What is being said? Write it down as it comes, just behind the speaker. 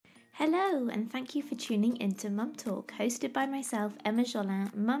Hello, and thank you for tuning into Mum Talk, hosted by myself, Emma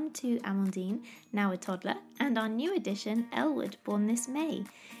Jolin, mum to Amandine, now a toddler, and our new addition, Elwood, born this May.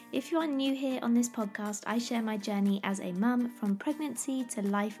 If you are new here on this podcast, I share my journey as a mum from pregnancy to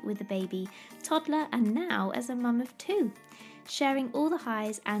life with a baby, toddler, and now as a mum of two, sharing all the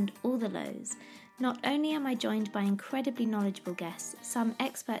highs and all the lows. Not only am I joined by incredibly knowledgeable guests, some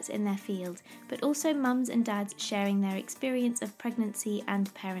experts in their field, but also mums and dads sharing their experience of pregnancy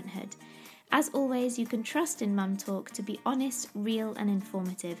and parenthood. As always, you can trust in Mum Talk to be honest, real and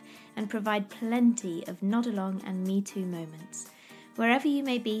informative, and provide plenty of nod along and me too moments. Wherever you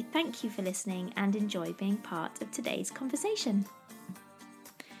may be, thank you for listening and enjoy being part of today's conversation.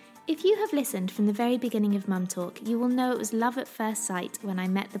 If you have listened from the very beginning of Mum Talk, you will know it was love at first sight when I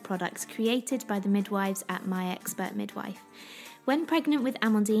met the products created by the midwives at My Expert Midwife. When pregnant with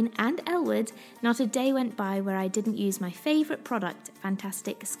Amandine and Elwood, not a day went by where I didn't use my favourite product,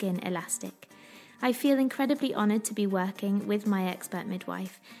 Fantastic Skin Elastic. I feel incredibly honoured to be working with My Expert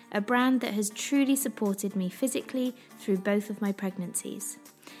Midwife, a brand that has truly supported me physically through both of my pregnancies.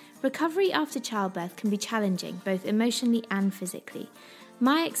 Recovery after childbirth can be challenging, both emotionally and physically.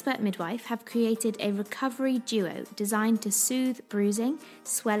 My Expert Midwife have created a recovery duo designed to soothe bruising,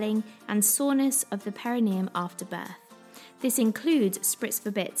 swelling, and soreness of the perineum after birth. This includes Spritz for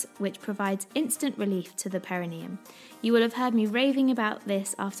Bits, which provides instant relief to the perineum. You will have heard me raving about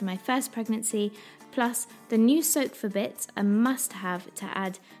this after my first pregnancy, plus the new Soak for Bits, a must-have to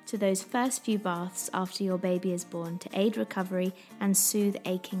add to those first few baths after your baby is born to aid recovery and soothe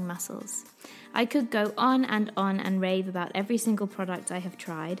aching muscles. I could go on and rave about every single product I have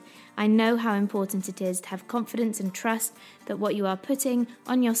tried. I know how important it is to have confidence and trust that what you are putting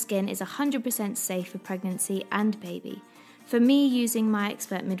on your skin is 100% safe for pregnancy and baby. For me, using My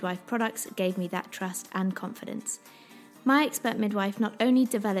Expert Midwife products gave me that trust and confidence. My Expert Midwife not only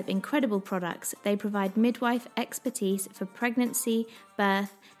develop incredible products, they provide midwife expertise for pregnancy,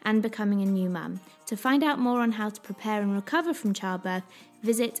 birth, and becoming a new mum. To find out more on how to prepare and recover from childbirth,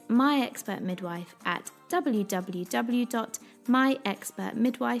 visit My Expert Midwife at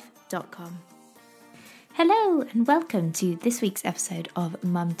www.myexpertmidwife.com. Hello and welcome to this week's episode of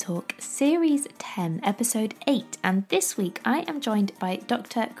Mum Talk, Series 10, Episode 8. And this week I am joined by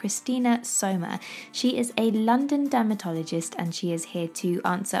Dr. Christina Sommer. She is a London dermatologist and she is here to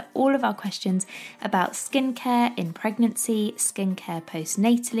answer all of our questions about skincare in pregnancy, skincare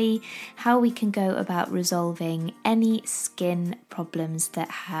postnatally, how we can go about resolving any skin problems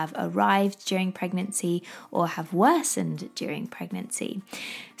that have arrived during pregnancy or have worsened during pregnancy.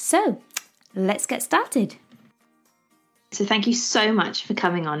 So, let's get started. So thank you so much for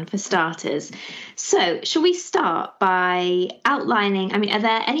coming on for starters. So shall we start by outlining, are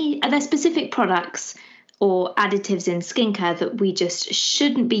there specific products or additives in skincare that we just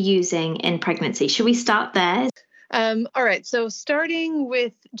shouldn't be using in pregnancy? Should we start there? All right. So starting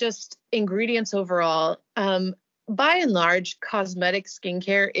with just ingredients overall, by and large, cosmetic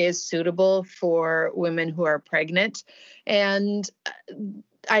skincare is suitable for women who are pregnant. And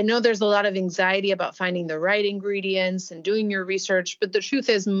I know there's a lot of anxiety about finding the right ingredients and doing your research, but the truth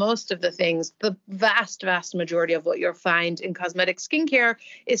is most of the things, the vast majority of what you'll find in cosmetic skincare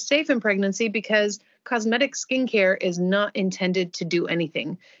is safe in pregnancy because cosmetic skincare is not intended to do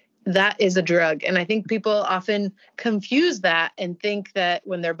anything. That is a drug. And I think people often confuse that and think that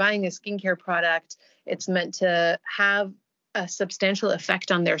when they're buying a skincare product, it's meant to have a substantial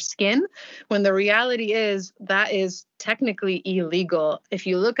effect on their skin, when the reality is that is technically illegal. If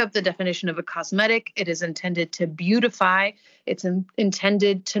you look up the definition of a cosmetic, it is intended to beautify. It's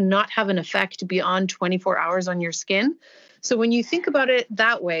intended to not have an effect beyond 24 hours on your skin. So when you think about it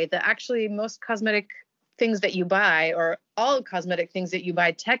that way, that actually most cosmetic things that you buy, or all cosmetic things that you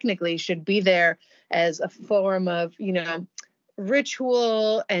buy, technically should be there as a form of,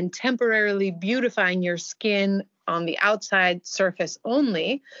 ritual and temporarily beautifying your skin on the outside surface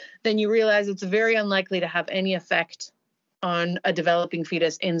only, then you realize it's very unlikely to have any effect on a developing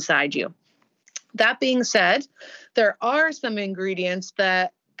fetus inside you. That being said, there are some ingredients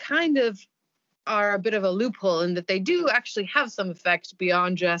that kind of are a bit of a loophole in that they do actually have some effect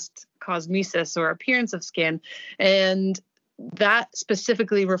beyond just cosmesis or appearance of skin. And that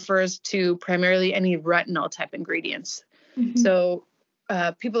specifically refers to primarily any retinol type ingredients. Mm-hmm. So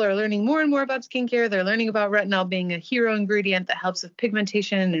people are learning more and more about skincare. They're learning about retinol being a hero ingredient that helps with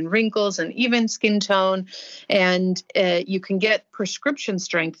pigmentation and wrinkles and even skin tone. And you can get prescription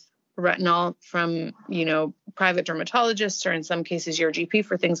strength retinol from, private dermatologists, or in some cases your GP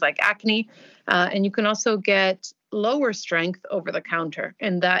for things like acne. And you can also get lower strength over the counter.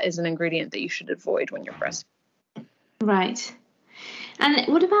 And that is an ingredient that you should avoid when you're breastfeeding. Right. And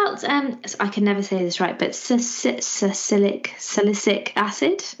what about, I can never say this right, but salicylic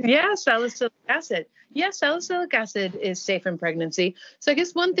acid? Yeah, salicylic acid. Yeah, salicylic acid is safe in pregnancy. So I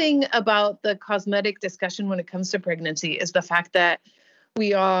guess one thing about the cosmetic discussion when it comes to pregnancy is the fact that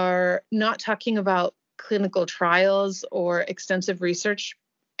we are not talking about clinical trials or extensive research.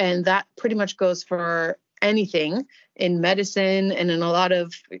 And that pretty much goes for anything in medicine and in a lot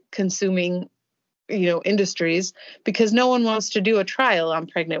of consuming industries, because no one wants to do a trial on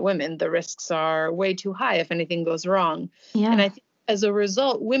pregnant women. The risks are way too high if anything goes wrong. Yeah. And I think as a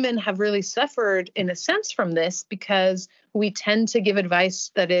result, women have really suffered in a sense from this, because we tend to give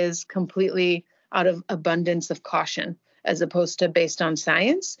advice that is completely out of abundance of caution as opposed to based on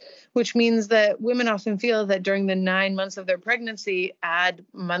science, which means that women often feel that during the 9 months of their pregnancy, add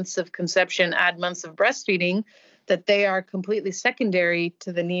months of conception, add months of breastfeeding, that they are completely secondary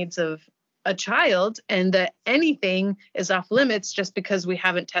to the needs of a child, and that anything is off limits just because we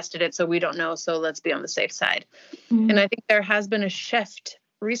haven't tested it, so we don't know, so let's be on the safe side. And I think there has been a shift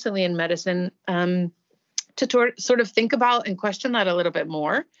recently in medicine to sort of think about and question that a little bit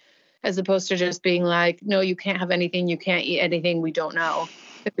more, as opposed to just being like, no, you can't have anything, you can't eat anything, we don't know.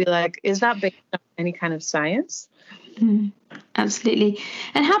 It'd be like, is that based on any kind of science? Absolutely.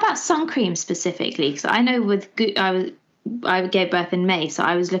 And how about sun cream specifically? Because I know I gave birth in May, so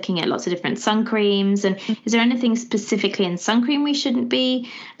I was looking at lots of different sun creams. And is there anything specifically in sun cream we shouldn't be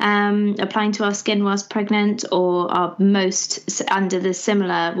applying to our skin whilst pregnant, or are most under the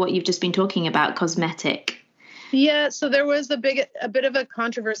similar, what you've just been talking about, cosmetic? Yeah, so there was a bit of a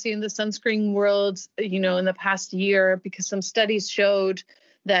controversy in the sunscreen world, in the past year, because some studies showed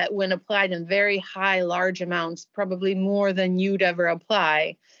that when applied in very high, large amounts, probably more than you'd ever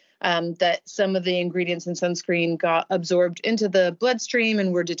apply, that some of the ingredients in sunscreen got absorbed into the bloodstream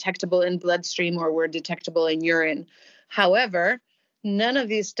and were detectable in bloodstream or were detectable in urine. However, none of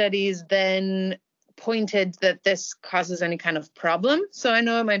these studies then pointed that this causes any kind of problem. So I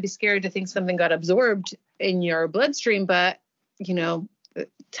know it might be scary to think something got absorbed in your bloodstream, but,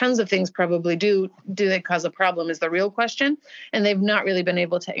 tons of things probably do they cause a problem is the real question. And they've not really been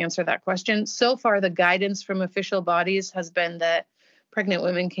able to answer that question. So far, the guidance from official bodies has been that pregnant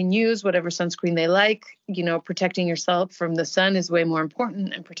women can use whatever sunscreen they like. Protecting yourself from the sun is way more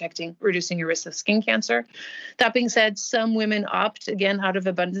important, and reducing your risk of skin cancer. That being said, some women opt, again, out of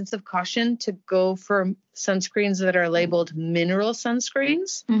abundance of caution, to go for sunscreens that are labeled mineral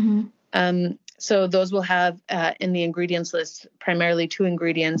sunscreens. So those will have in the ingredients list primarily 2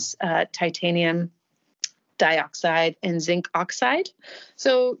 ingredients, titanium dioxide and zinc oxide.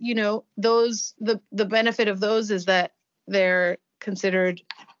 So, the benefit of those is that they're considered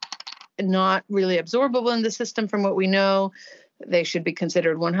not really absorbable in the system from what we know. They should be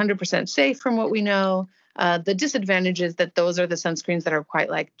considered 100% safe from what we know. The disadvantage is that those are the sunscreens that are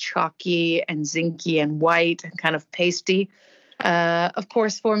quite like chalky and zinky and white and kind of pasty. Of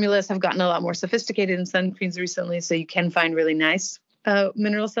course, formulas have gotten a lot more sophisticated in sunscreens recently, so you can find really nice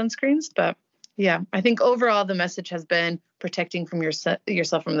mineral sunscreens. But yeah, I think overall the message has been protecting from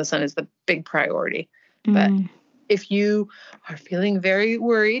yourself from the sun is the big priority. But if you are feeling very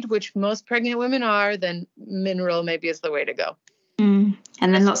worried, which most pregnant women are, then mineral maybe is the way to go. And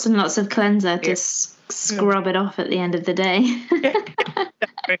then lots and lots of cleanser to scrub it off at the end of the day.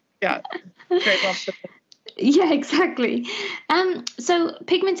 Yeah. Great. Yeah, exactly. So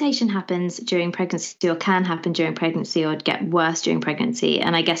pigmentation happens during pregnancy, or can happen during pregnancy, or get worse during pregnancy.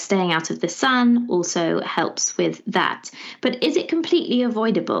 And I guess staying out of the sun also helps with that. But is it completely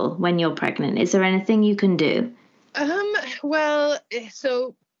avoidable when you're pregnant? Is there anything you can do?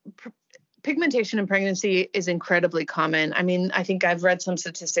 Pigmentation in pregnancy is incredibly common. I mean, I think I've read some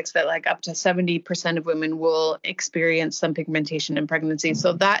statistics that like up to 70% of women will experience some pigmentation in pregnancy.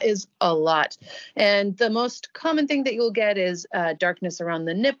 So that is a lot. And the most common thing that you'll get is darkness around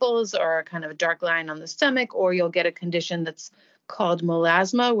the nipples, or a kind of a dark line on the stomach, or you'll get a condition that's called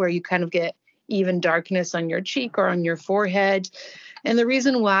melasma, where you kind of get even darkness on your cheek or on your forehead. And the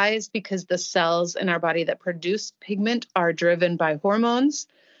reason why is because the cells in our body that produce pigment are driven by hormones.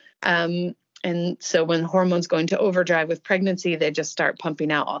 And so when hormones go into overdrive with pregnancy, they just start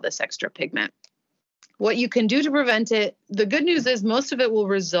pumping out all this extra pigment. What you can do to prevent it, the good news is most of it will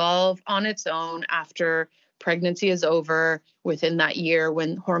resolve on its own after pregnancy is over, within that year,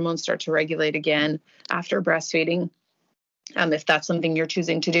 when hormones start to regulate again after breastfeeding, if that's something you're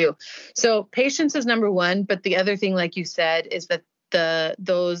choosing to do. So patience is number one. But the other thing, like you said, is that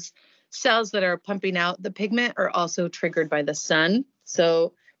those cells that are pumping out the pigment are also triggered by the sun.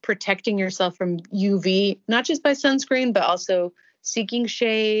 So protecting yourself from UV, not just by sunscreen, but also seeking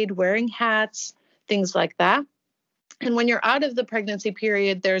shade, wearing hats, things like that. And when you're out of the pregnancy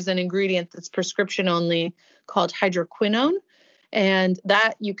period, there's an ingredient that's prescription only called hydroquinone. And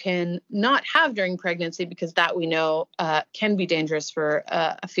that you can not have during pregnancy because that we know can be dangerous for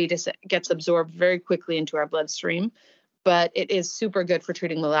a fetus. It gets absorbed very quickly into our bloodstream, but it is super good for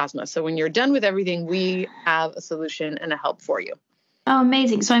treating melasma. So when you're done with everything, we have a solution and a help for you. Oh,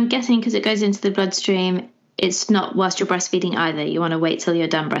 amazing. So I'm guessing because it goes into the bloodstream, it's not whilst you're breastfeeding either. You want to wait till you're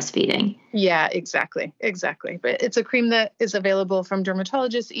done breastfeeding. Yeah, exactly. But it's a cream that is available from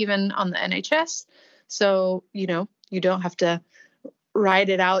dermatologists, even on the NHS. So, you don't have to ride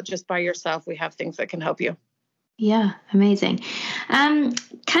it out just by yourself. We have things that can help you. Yeah, amazing.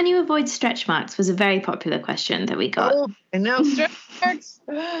 Can you avoid stretch marks was a very popular question that we got. Oh, I know. Stretch marks.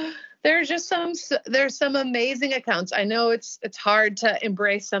 There's some amazing accounts. I know it's hard to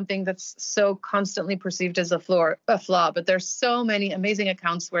embrace something that's so constantly perceived as a flaw, but there's so many amazing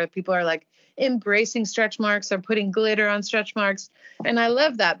accounts where people are like embracing stretch marks or putting glitter on stretch marks. And I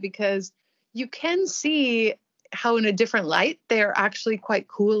love that because you can see how in a different light they are actually quite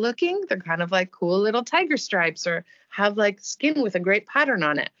cool looking. They're kind of like cool little tiger stripes or have like skin with a great pattern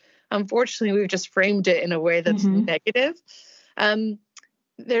on it. Unfortunately, we've just framed it in a way that's negative.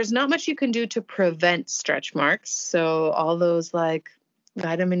 There's not much you can do to prevent stretch marks. So all those like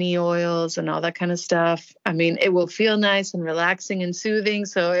vitamin E oils and all that kind of stuff. I mean, it will feel nice and relaxing and soothing.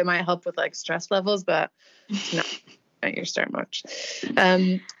 So it might help with like stress levels, but it's not your stretch marks.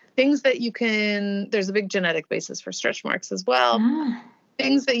 Things that there's a big genetic basis for stretch marks as well.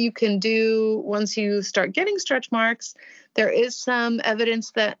 Things that you can do once you start getting stretch marks. There is some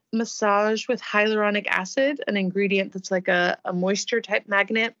evidence that massage with hyaluronic acid, an ingredient that's like a moisture type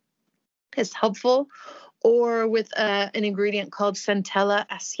magnet, is helpful, or with an ingredient called Centella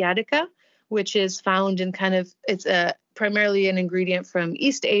asiatica, which is found in it's primarily an ingredient from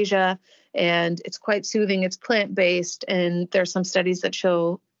East Asia, and it's quite soothing. It's plant-based, and there's some studies that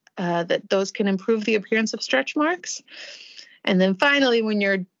show that those can improve the appearance of stretch marks. And then finally, when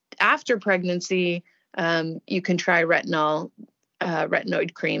you're after pregnancy, you can try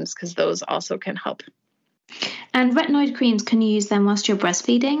retinoid creams because those also can help. And retinoid creams, can you use them whilst you're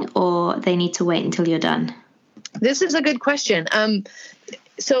breastfeeding or they need to wait until you're done? This is a good question.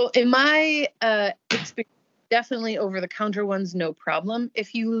 So in my experience, definitely over-the-counter ones, no problem.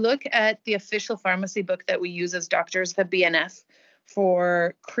 If you look at the official pharmacy book that we use as doctors, the BNF,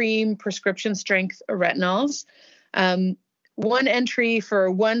 for cream prescription strength retinols, one entry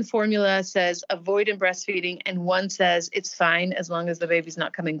for one formula says avoid in breastfeeding, and one says it's fine as long as the baby's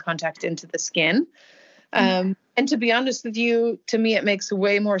not coming in contact into the skin. And to be honest with you, to me, it makes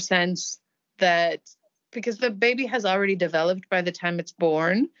way more sense that because the baby has already developed by the time it's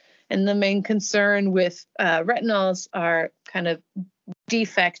born. And the main concern with retinols are kind of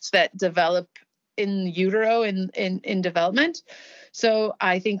defects that develop in utero in development. So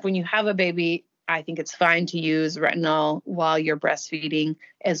I think when you have a baby, I think it's fine to use retinol while you're breastfeeding,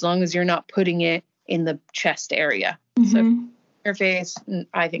 as long as you're not putting it in the chest area. So if your face,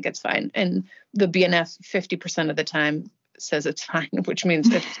 I think it's fine. And the BNF 50% of the time says it's fine, which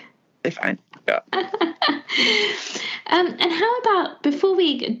means it's really fine. Yeah. And how about, before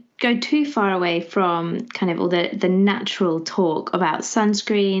we go too far away from kind of all the natural talk about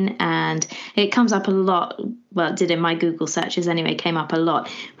sunscreen, and it comes up a lot, well, it did in my Google searches anyway, came up a lot.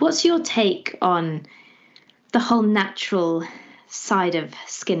 What's your take on the whole natural side of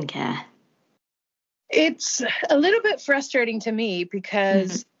skincare? It's a little bit frustrating to me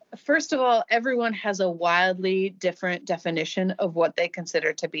because, first of all, everyone has a wildly different definition of what they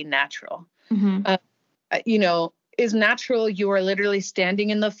consider to be natural. Is natural, you are literally standing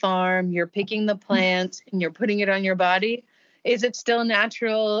in the farm, you're picking the plant, and you're putting it on your body. Is it still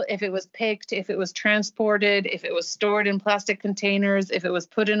natural if it was picked, if it was transported, if it was stored in plastic containers, if it was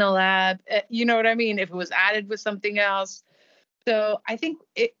put in a lab? You know what I mean? If it was added with something else. So I think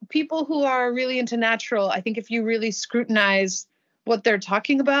people who are really into natural, I think if you really scrutinize what they're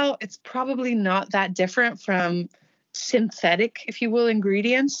talking about, it's probably not that different from synthetic, if you will,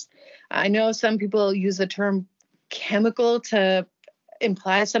 ingredients. I know some people use the term chemical to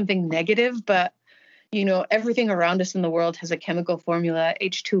imply something negative, but everything around us in the world has a chemical formula.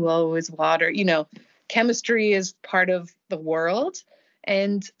 H2O is water. Chemistry is part of the world,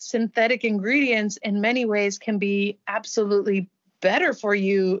 and synthetic ingredients in many ways can be absolutely better for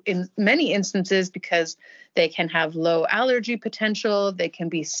you in many instances because they can have low allergy potential. They can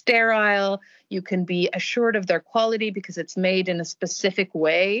be sterile. You can be assured of their quality because it's made in a specific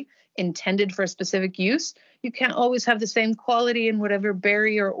way, intended for a specific use. You can't always have the same quality in whatever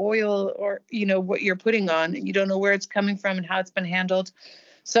berry or oil or, what you're putting on. You don't know where it's coming from and how it's been handled.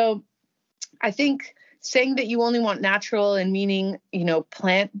 So I think saying that you only want natural and meaning,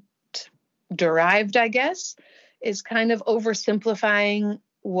 plant derived, I guess, is kind of oversimplifying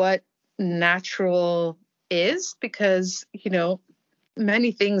what natural is, because,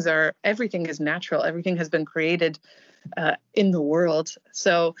 everything is natural. Everything has been created in the world.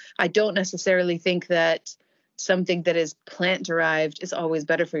 So I don't necessarily think that something that is plant derived is always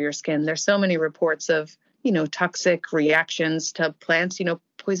better for your skin. There's so many reports of, toxic reactions to plants.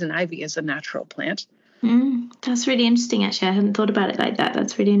 Poison ivy is a natural plant. That's really interesting, actually. I hadn't thought about it like that.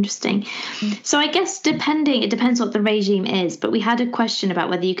 That's really interesting. So I guess it depends what the regime is, but we had a question about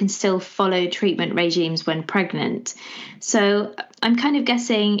whether you can still follow treatment regimes when pregnant. So I'm kind of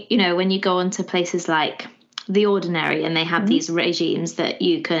guessing, when you go on to places like The Ordinary and they have these regimes that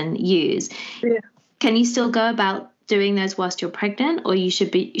you can use, can you still go about doing those whilst you're pregnant, or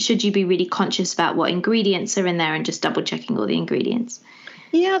should you be really conscious about what ingredients are in there and just double checking all the ingredients?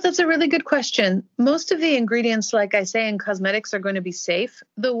 Yeah, that's a really good question. Most of the ingredients, like I say, in cosmetics are going to be safe.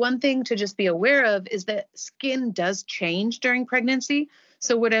 The one thing to just be aware of is that skin does change during pregnancy.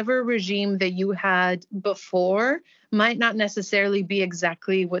 So whatever regime that you had before might not necessarily be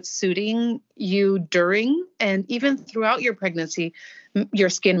exactly what's suiting you during and even throughout your pregnancy. Your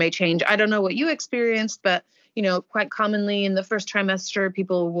skin may change. I don't know what you experienced, but quite commonly in the first trimester,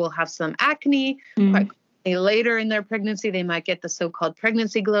 people will have some acne. Quite later in their pregnancy, they might get the so-called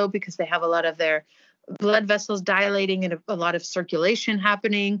pregnancy glow because they have a lot of their blood vessels dilating and a lot of circulation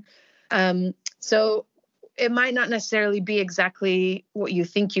happening. So it might not necessarily be exactly what you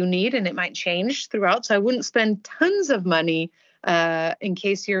think you need, and it might change throughout. So I wouldn't spend tons of money in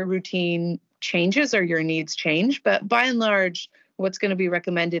case your routine changes or your needs change. But by and large, what's going to be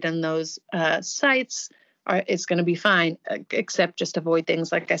recommended in those sites it's going to be fine, except just avoid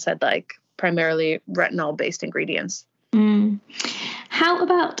things, like I said, like primarily retinol-based ingredients. How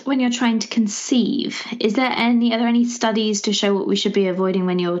about when you're trying to conceive? Are there any studies to show what we should be avoiding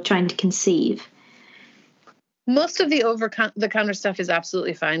when you're trying to conceive? Most of the over-the-counter stuff is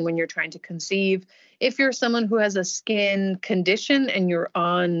absolutely fine when you're trying to conceive. If you're someone who has a skin condition and you're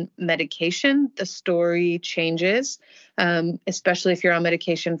on medication, the story changes, especially if you're on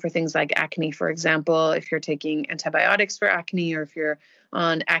medication for things like acne, for example. If you're taking antibiotics for acne, or if you're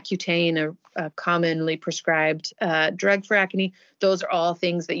on Accutane, a commonly prescribed drug for acne, those are all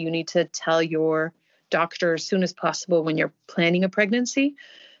things that you need to tell your doctor as soon as possible when you're planning a pregnancy,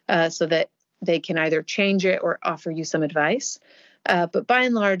 so that they can either change it or offer you some advice. But by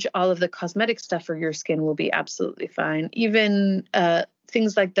and large, all of the cosmetic stuff for your skin will be absolutely fine. Even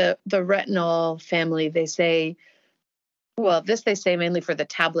things like the retinol family, they say, they say mainly for the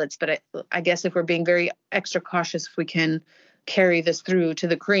tablets, but I guess if we're being very extra cautious, we can carry this through to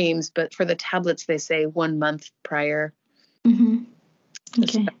the creams. But for the tablets, they say 1 month prior.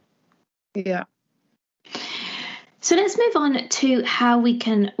 Okay. Yeah. So let's move on to how we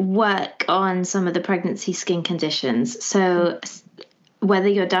can work on some of the pregnancy skin conditions. So whether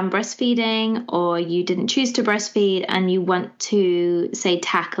you're done breastfeeding or you didn't choose to breastfeed and you want to, say,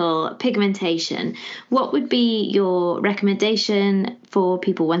 tackle pigmentation, what would be your recommendation for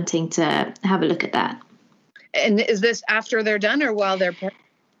people wanting to have a look at that? And is this after they're done or while they're pregnant?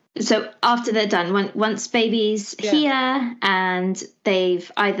 So after they're done, once baby's here and they've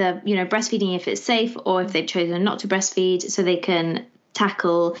either, breastfeeding if it's safe, or if they've chosen not to breastfeed, so they can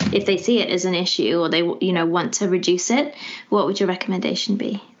tackle if they see it as an issue or they, want to reduce it, what would your recommendation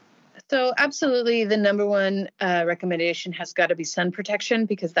be? So absolutely, the number one recommendation has got to be sun protection,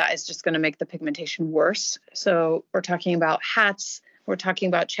 because that is just going to make the pigmentation worse. So we're talking about hats. We're talking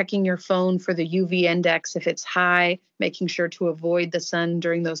about checking your phone for the UV index if it's high, making sure to avoid the sun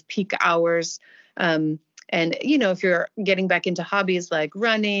during those peak hours. And, if you're getting back into hobbies like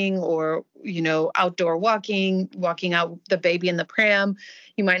running or, outdoor walking out the baby in the pram,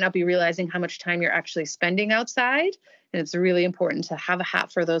 you might not be realizing how much time you're actually spending outside. And it's really important to have a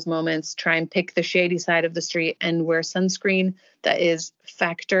hat for those moments. Try and pick the shady side of the street and wear sunscreen that is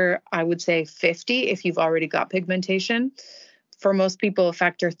factor, I would say, 50 if you've already got pigmentation. For most people,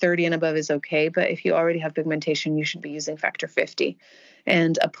 factor 30 and above is okay, but if you already have pigmentation, you should be using factor 50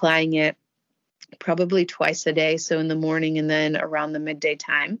 and applying it probably twice a day, so in the morning and then around the midday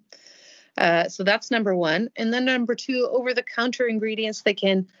time. So that's number one. And then number two, over-the-counter ingredients that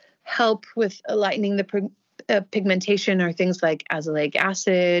can help with lightening the pigmentation are things like azelaic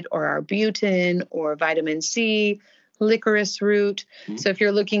acid or arbutin or vitamin C, licorice root. So if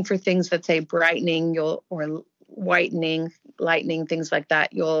you're looking for things that say brightening or whitening, lightening, things like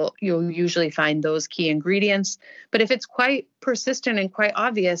that, you'll usually find those key ingredients. But if it's quite persistent and quite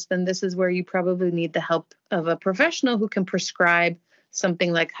obvious, then this is where you probably need the help of a professional who can prescribe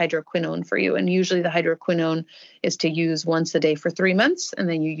something like hydroquinone for you. And usually the hydroquinone is to use once a day for 3 months, and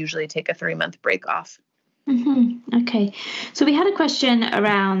then you usually take a 3-month break off. Mm-hmm. Okay. So we had a question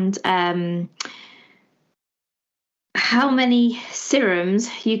around how many serums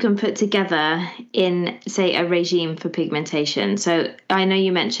you can put together in, say, a regime for pigmentation. So I know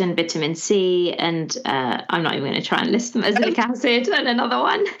you mentioned vitamin C, and I'm not even going to try and list them, azelaic acid and another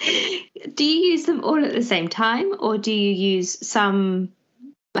one. Do you use them all at the same time, or do you use some?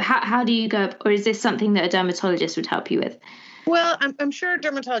 How do you go? Or is this something that a dermatologist would help you with? Well, I'm sure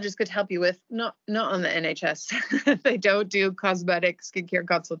dermatologists could help you with, not on the NHS. They don't do cosmetic skincare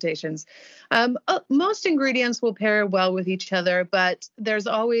consultations. Most ingredients will pair well with each other, but there's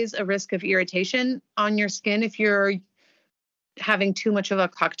always a risk of irritation on your skin if you're having too much of a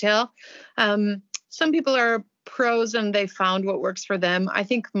cocktail. Some people are pros and they found what works for them. I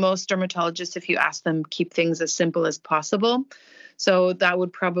think most dermatologists, if you ask them, keep things as simple as possible. So that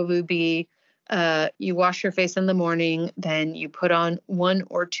would probably be you wash your face in the morning, then you put on 1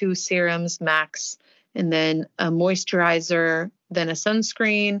 or 2 serums max, and then a moisturizer, then a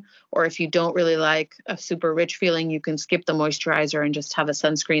sunscreen. Or if you don't really like a super rich feeling, you can skip the moisturizer and just have a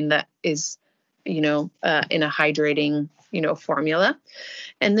sunscreen that is, in a hydrating, formula.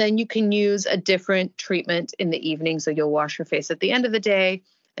 And then you can use a different treatment in the evening. So you'll wash your face at the end of the day,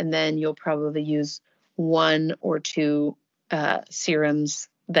 and then you'll probably use 1 or 2 serums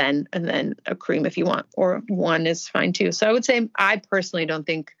then, and then a cream if you want, or 1 is fine too. So I would say I personally don't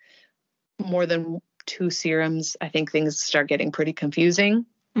think more than 2 serums. I think things start getting pretty confusing.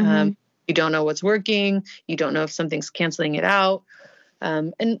 Mm-hmm. You don't know what's working. You don't know if something's canceling it out.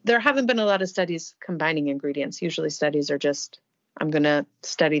 And there haven't been a lot of studies combining ingredients. Usually studies are just, I'm going to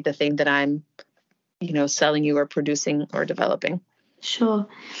study the thing that I'm, selling you or producing or developing. Sure.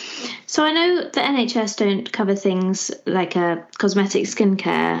 So I know the NHS don't cover things like cosmetic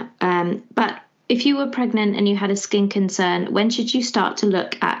skincare, but if you were pregnant and you had a skin concern, when should you start to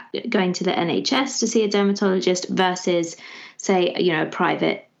look at going to the NHS to see a dermatologist versus, say, a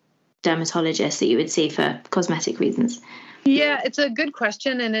private dermatologist that you would see for cosmetic reasons? Yeah, it's a good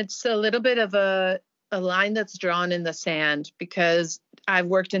question. And it's a little bit of a line that's drawn in the sand, because I've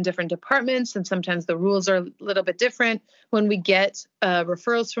worked in different departments and sometimes the rules are a little bit different. When we get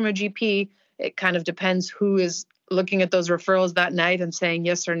referrals from a GP, it kind of depends who is looking at those referrals that night and saying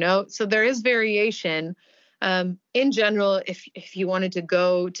yes or no. So there is variation. In general, if you wanted to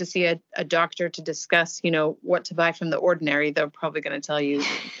go to see a doctor to discuss, what to buy from the ordinary, they're probably going to tell you,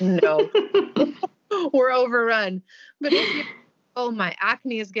 no, we're overrun. But if my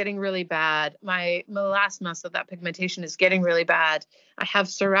acne is getting really bad, my melasma, so that pigmentation is getting really bad, I have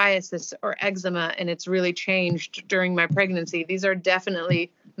psoriasis or eczema and it's really changed during my pregnancy, these are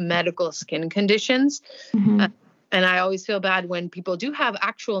definitely medical skin conditions. Mm-hmm. And I always feel bad when people do have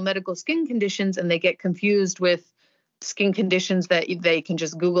actual medical skin conditions and they get confused with skin conditions that they can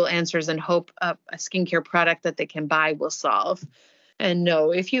just Google answers and hope a skincare product that they can buy will solve. And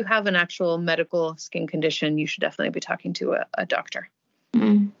no, if you have an actual medical skin condition, you should definitely be talking to a doctor.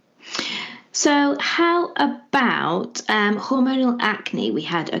 Mm. So how about hormonal acne? We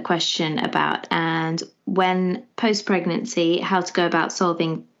had a question about, and when post-pregnancy, how to go about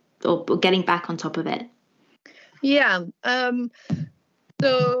solving or getting back on top of it. Yeah.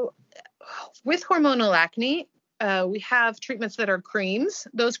 So with hormonal acne, we have treatments that are creams.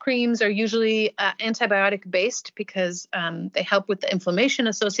 Those creams are usually antibiotic based because they help with the inflammation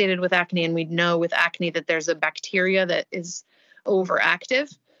associated with acne. And we know with acne that there's a bacteria that is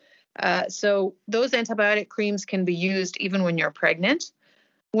overactive. So those antibiotic creams can be used even when you're pregnant.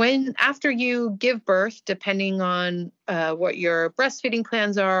 After you give birth, depending on what your breastfeeding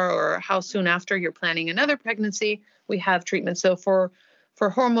plans are or how soon after you're planning another pregnancy, we have treatments. So for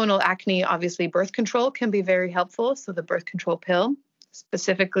hormonal acne, obviously birth control can be very helpful. So the birth control pill,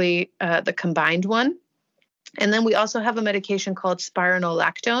 specifically the combined one. And then we also have a medication called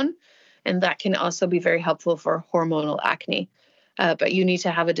spironolactone, and that can also be very helpful for hormonal acne. But you need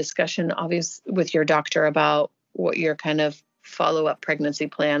to have a discussion, obviously, with your doctor about what your kind of follow-up pregnancy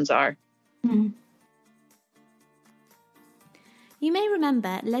plans are. Mm-hmm. You may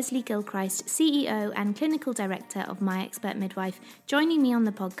remember Leslie Gilchrist, CEO and Clinical Director of My Expert Midwife, joining me on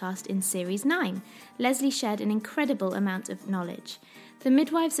the podcast in Series 9. Leslie shared an incredible amount of knowledge. The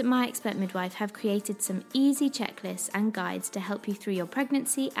midwives at My Expert Midwife have created some easy checklists and guides to help you through your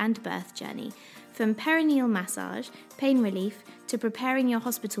pregnancy and birth journey, from perineal massage, pain relief, to preparing your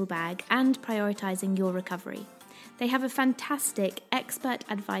hospital bag and prioritising your recovery. They have a fantastic expert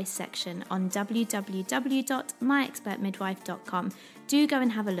advice section on www.myexpertmidwife.com. Do go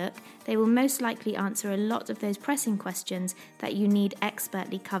and have a look. They will most likely answer a lot of those pressing questions that you need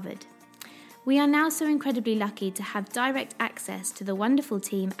expertly covered. We are now so incredibly lucky to have direct access to the wonderful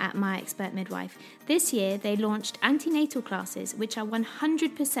team at My Expert Midwife. This year, they launched antenatal classes, which are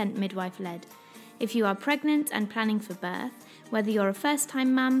 100% midwife-led. If you are pregnant and planning for birth, whether you're a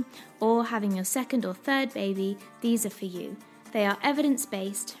first-time mum or having your second or third baby, these are for you. They are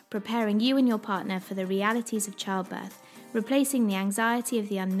evidence-based, preparing you and your partner for the realities of childbirth, replacing the anxiety of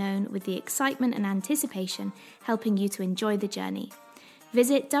the unknown with the excitement and anticipation, helping you to enjoy the journey.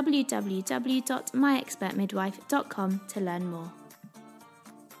 Visit www.myexpertmidwife.com to learn more.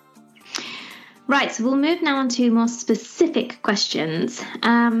 Right, so we'll move now on to more specific questions.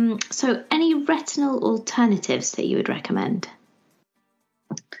 So any retinol alternatives that you would recommend?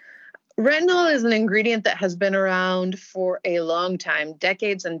 Retinol is an ingredient that has been around for a long time,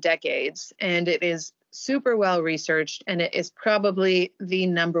 decades and decades, and it is super well researched, and it is probably the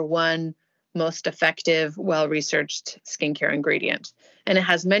number one most effective, well-researched skincare ingredient. And it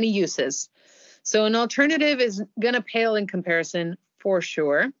has many uses. So an alternative is going to pale in comparison for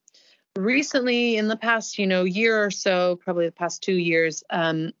sure. Recently, in the past, year or so, probably the past 2 years,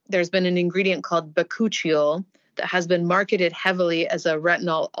 there's been an ingredient called bakuchiol that has been marketed heavily as a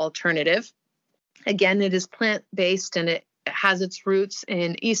retinol alternative. Again, it is plant-based and it has its roots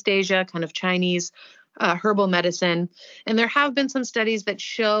in East Asia, kind of Chinese herbal medicine. And there have been some studies that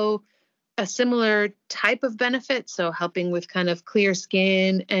show a similar type of benefit, so helping with kind of clear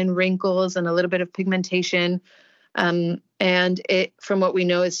skin and wrinkles and a little bit of pigmentation. And it, from what we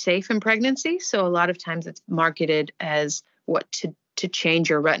know, is safe in pregnancy. So a lot of times it's marketed as what to change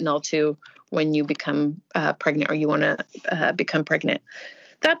your retinol to when you become pregnant or you want to become pregnant.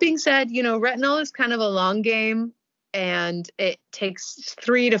 That being said, retinol is kind of a long game and it takes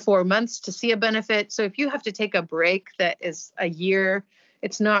 3 to 4 months to see a benefit. So if you have to take a break that is a year,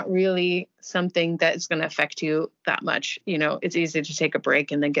 it's not really something that is going to affect you that much. It's easy to take a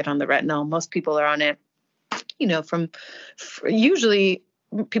break and then get on the retinol. Most people are on it, usually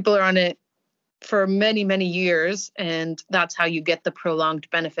people are on it for many, many years. And that's how you get the prolonged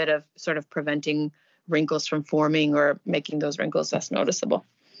benefit of sort of preventing wrinkles from forming or making those wrinkles less noticeable.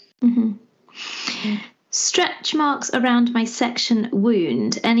 Mm-hmm. Stretch marks around my section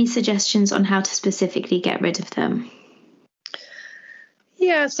wound. Any suggestions on how to specifically get rid of them?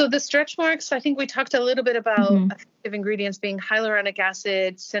 Yeah, so the stretch marks, I think we talked a little bit about effective ingredients being hyaluronic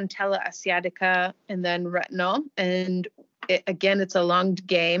acid, Centella asiatica, and then retinol. And it's a long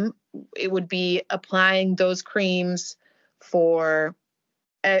game. It would be applying those creams for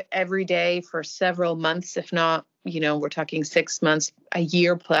every day for several months, if not, we're talking 6 months, a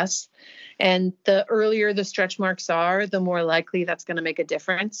year plus. And the earlier the stretch marks are, the more likely that's going to make a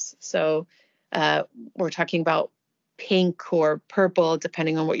difference. So we're talking about pink or purple,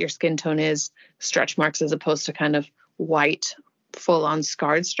 depending on what your skin tone is, stretch marks, as opposed to kind of white, full-on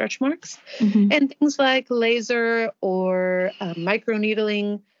scarred stretch marks. And things like laser or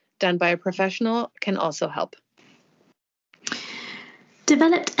microneedling done by a professional can also help.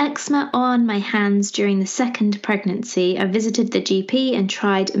 Developed eczema on my hands during the second pregnancy. I visited the GP and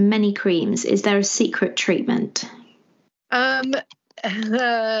tried many creams. Is there a secret treatment?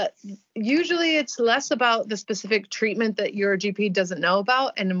 Usually it's less about the specific treatment that your GP doesn't know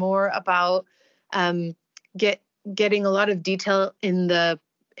about and more about getting a lot of detail in the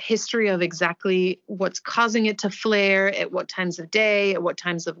history of exactly what's causing it to flare, at what times of day, at what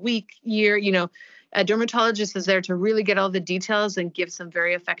times of week, year. A dermatologist is there to really get all the details and give some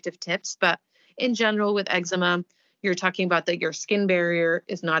very effective tips. But in general, with eczema, you're talking about that your skin barrier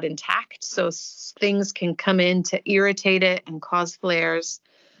is not intact. So things can come in to irritate it and cause flares.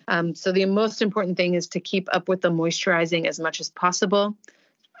 So the most important thing is to keep up with the moisturizing as much as possible.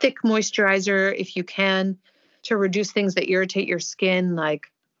 Thick moisturizer, if you can, to reduce things that irritate your skin,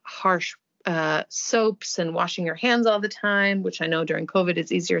 like harsh soaps and washing your hands all the time, which I know during COVID is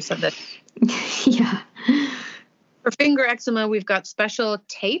easier said than yeah. For finger eczema, we've got special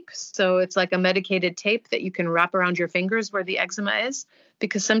tape. So it's like a medicated tape that you can wrap around your fingers where the eczema is,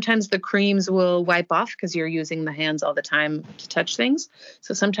 because sometimes the creams will wipe off because you're using the hands all the time to touch things.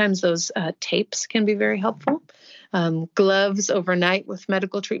 So sometimes those tapes can be very helpful. Gloves overnight with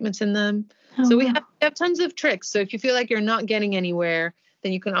medical treatments in them. So we have tons of tricks. So if you feel like you're not getting anywhere,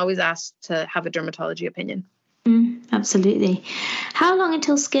 then you can always ask to have a dermatology opinion. Absolutely. How long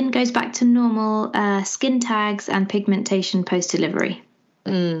until skin goes back to normal skin tags and pigmentation post-delivery?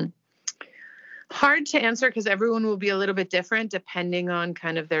 Hard to answer because everyone will be a little bit different depending on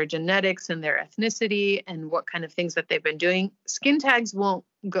kind of their genetics and their ethnicity and what kind of things that they've been doing. Skin tags won't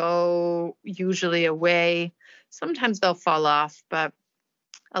go usually away. Sometimes they'll fall off, but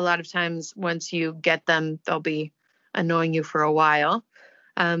a lot of times once you get them, they'll be annoying you for a while.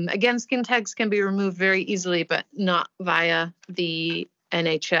 Again, skin tags can be removed very easily, but not via the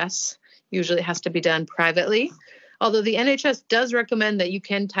NHS. Usually it has to be done privately. Although the NHS does recommend that you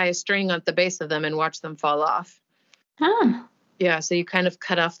can tie a string at the base of them and watch them fall off. Ah. Yeah, so you kind of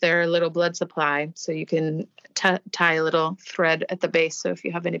cut off their little blood supply. So you can tie a little thread at the base. So if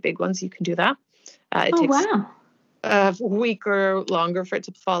you have any big ones, you can do that. It takes a week or longer for it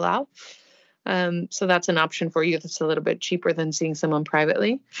to fall out. So that's an option for you. That's a little bit cheaper than seeing someone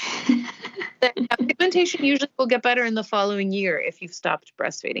privately. The pigmentation usually will get better in the following year if you've stopped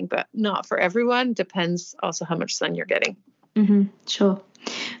breastfeeding, but not for everyone. Depends also how much sun you're getting. Mm-hmm, sure.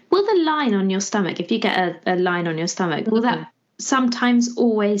 Will the line on your stomach, if you get a line on your stomach, will that sometimes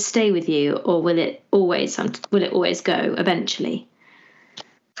always stay with you, or will it always go eventually?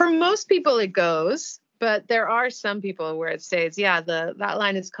 For most people, it goes. But there are some people where it stays. Yeah, that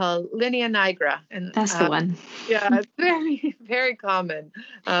line is called linea nigra, and that's the one. Yeah, it's very, very common,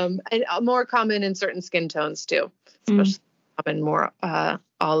 and more common in certain skin tones too, especially common more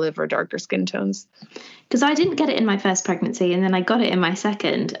olive or darker skin tones. Because I didn't get it in my first pregnancy, and then I got it in my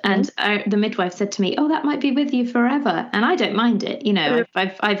second, and the midwife said to me, "Oh, that might be with you forever," and I don't mind it. You know,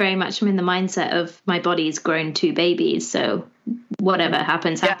 I very much am in the mindset of my body's grown 2 babies, so whatever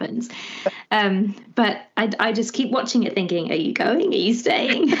happens. But I just keep watching it thinking, are you going? Are you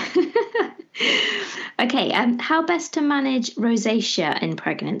staying? Okay. How best to manage rosacea in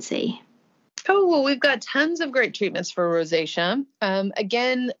pregnancy? Oh, well, we've got tons of great treatments for rosacea.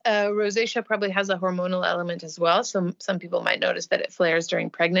 Again, rosacea probably has a hormonal element as well. Some people might notice that it flares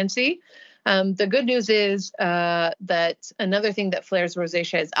during pregnancy. The good news is that another thing that flares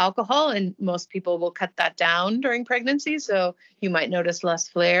rosacea is alcohol, and most people will cut that down during pregnancy, so you might notice less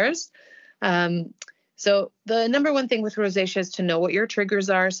flares. So the number one thing with rosacea is to know what your triggers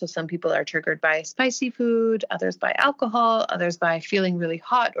are. So some people are triggered by spicy food, others by alcohol, others by feeling really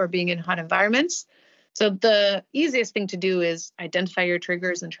hot or being in hot environments. So the easiest thing to do is identify your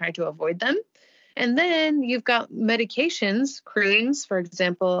triggers and try to avoid them. And then you've got medications, creams, for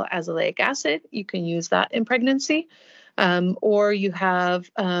example, azelaic acid. You can use that in pregnancy. Or you have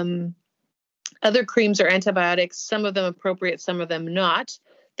other creams or antibiotics, some of them appropriate, some of them not,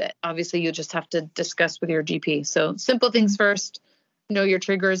 that obviously you just have to discuss with your GP. So simple things first, know your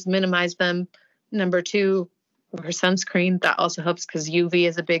triggers, minimize them. Number 2, wear sunscreen. That also helps because UV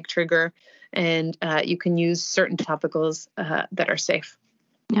is a big trigger. And you can use certain topicals that are safe.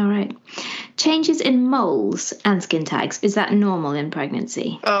 All right. Changes in moles and skin tags. Is that normal in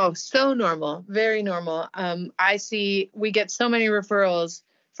pregnancy? Oh, so normal. Very normal. We get so many referrals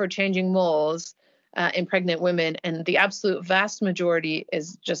for changing moles in pregnant women, and the absolute vast majority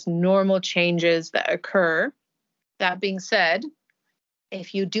is just normal changes that occur. That being said,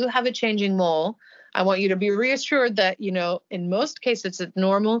 if you do have a changing mole, I want you to be reassured that, in most cases it's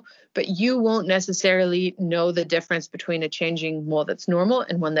normal, but you won't necessarily know the difference between a changing mole that's normal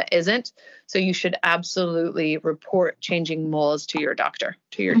and one that isn't. So you should absolutely report changing moles to your doctor,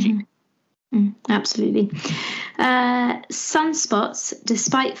 to your GP. Absolutely. Sunspots,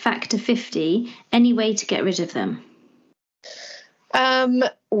 despite factor 50, any way to get rid of them?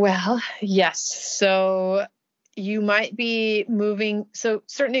 Well, yes. So you might be moving. So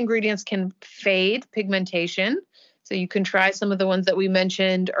certain ingredients can fade pigmentation. So you can try some of the ones that we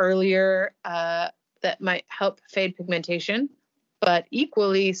mentioned earlier that might help fade pigmentation. But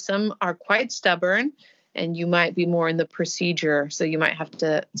equally, some are quite stubborn, and you might be more in the procedure. So you might have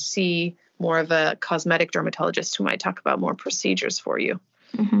to see more of a cosmetic dermatologist who might talk about more procedures for you.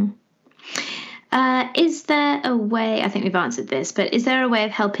 Mm-hmm. Is there a way, I think we've answered this, but is there a way of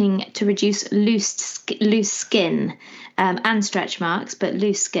helping to reduce loose skin and stretch marks, but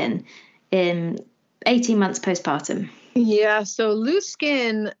loose skin in 18 months postpartum? Yeah, so loose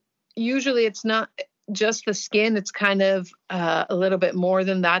skin, usually it's not just the skin, it's kind of a little bit more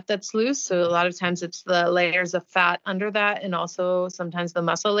than that that's loose. So a lot of times it's the layers of fat under that, and also sometimes the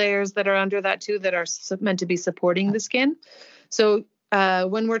muscle layers that are under that too, that are meant to be supporting the skin. So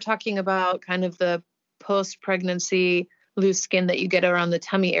when we're talking about kind of the post-pregnancy loose skin that you get around the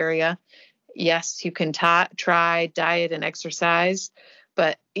tummy area, yes, you can try diet and exercise,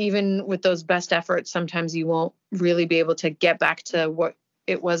 but even with those best efforts, sometimes you won't really be able to get back to what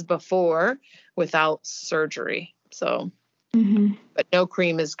it was before without surgery. So, but no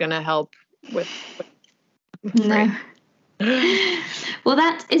cream is going to help with no. Well,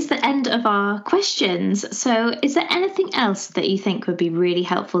 that is the end of our questions. So is there anything else that you think would be really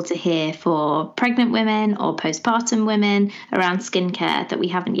helpful to hear for pregnant women or postpartum women around skincare that we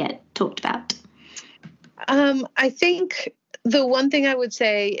haven't yet talked about? I think the one thing I would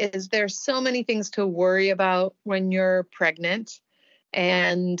say is there's so many things to worry about when you're pregnant.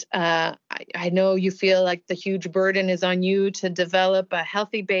 And I know you feel like the huge burden is on you to develop a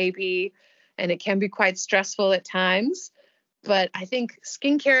healthy baby, and it can be quite stressful at times. But I think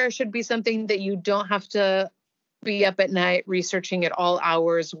skincare should be something that you don't have to be up at night researching at all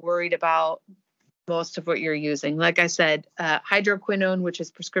hours, worried about most of what you're using. Like I said, hydroquinone, which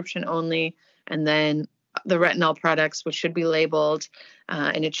is prescription only, and then the retinol products, which should be labeled,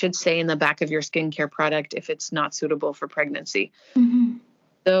 and it should say in the back of your skincare product if it's not suitable for pregnancy. Mm-hmm.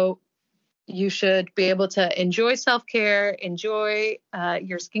 So you should be able to enjoy self-care, enjoy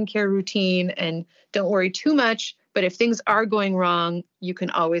your skincare routine, and don't worry too much. But if things are going wrong, you can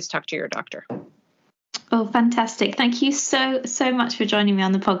always talk to your doctor. Oh, fantastic. Thank you so much for joining me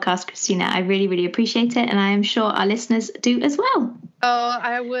on the podcast, Christina. I really, really appreciate it. And I am sure our listeners do as well. Oh,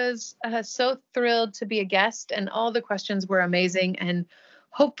 I was so thrilled to be a guest, and all the questions were amazing. And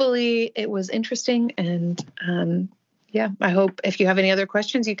hopefully it was interesting. And I hope if you have any other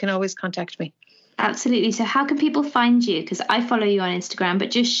questions, you can always contact me. Absolutely. So how can people find you? Because I follow you on Instagram, but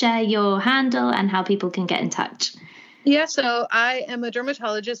just share your handle and how people can get in touch. Yeah, so I am a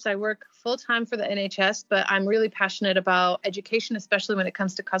dermatologist. I work full-time for the NHS, but I'm really passionate about education, especially when it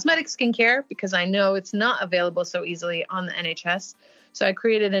comes to cosmetic skincare, because I know it's not available so easily on the NHS. So I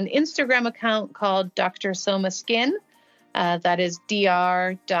created an Instagram account called Dr. Soma Skin. That is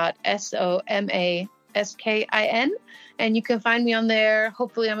dr.somaskin. And you can find me on there.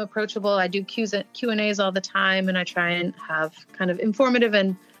 Hopefully I'm approachable. I do Q&As all the time, and I try and have kind of informative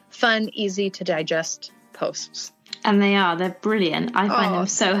and fun, easy to digest posts. And they're brilliant. I find them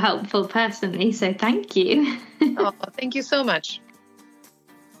so helpful personally. So thank you. Thank you so much.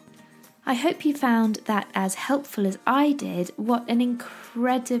 I hope you found that as helpful as I did. What an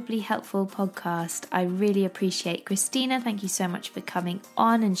incredibly helpful podcast. I really appreciate Christina. Thank you so much for coming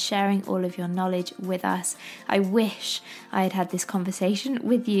on and sharing all of your knowledge with us. I wish I had had this conversation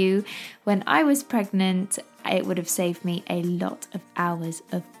with you when I was pregnant. It would have saved me a lot of hours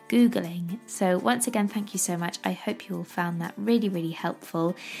of Googling. So once again, thank you so much. I hope you all found that really, really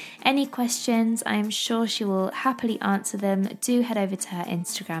helpful. Any questions, I'm sure she will happily answer them. Do head over to her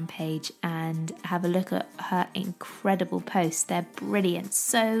Instagram page and have a look at her incredible posts. They're brilliant,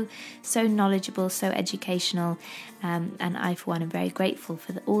 so knowledgeable, so educational. And I, for one, am very grateful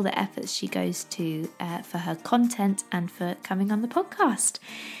for all the efforts she goes to for her content and for coming on the podcast.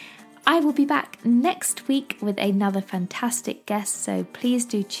 I will be back next week with another fantastic guest, so please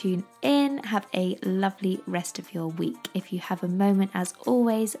do tune in. Have a lovely rest of your week. If you have a moment, as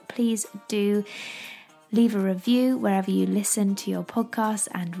always, please do leave a review wherever you listen to your podcast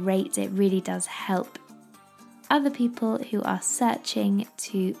and rate. It really does help other people who are searching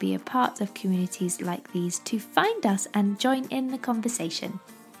to be a part of communities like these to find us and join in the conversation.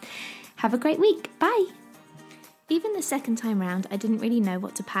 Have a great week. Bye. Even the second time round, I didn't really know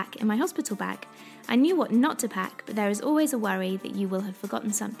what to pack in my hospital bag. I knew what not to pack, but there is always a worry that you will have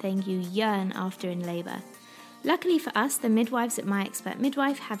forgotten something you yearn after in labour. Luckily for us, the midwives at My Expert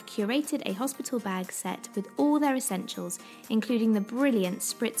Midwife have curated a hospital bag set with all their essentials, including the brilliant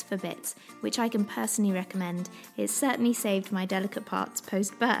Spritz for Bits, which I can personally recommend. It certainly saved my delicate parts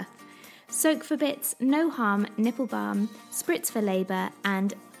post-birth. Soak for Bits, No Harm, Nipple Balm, Spritz for Labour,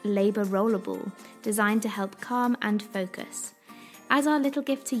 and Labour Rollerball, designed to help calm and focus. As our little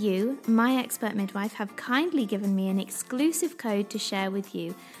gift to you, My Expert Midwife have kindly given me an exclusive code to share with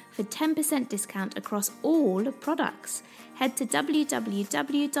you for 10% discount across all products. Head to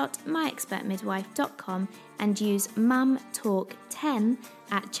www.myexpertmidwife.com and use MumTalk10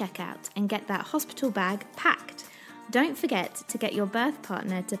 at checkout and get that hospital bag packed. Don't forget to get your birth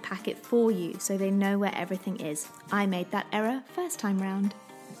partner to pack it for you so they know where everything is. I made that error first time round.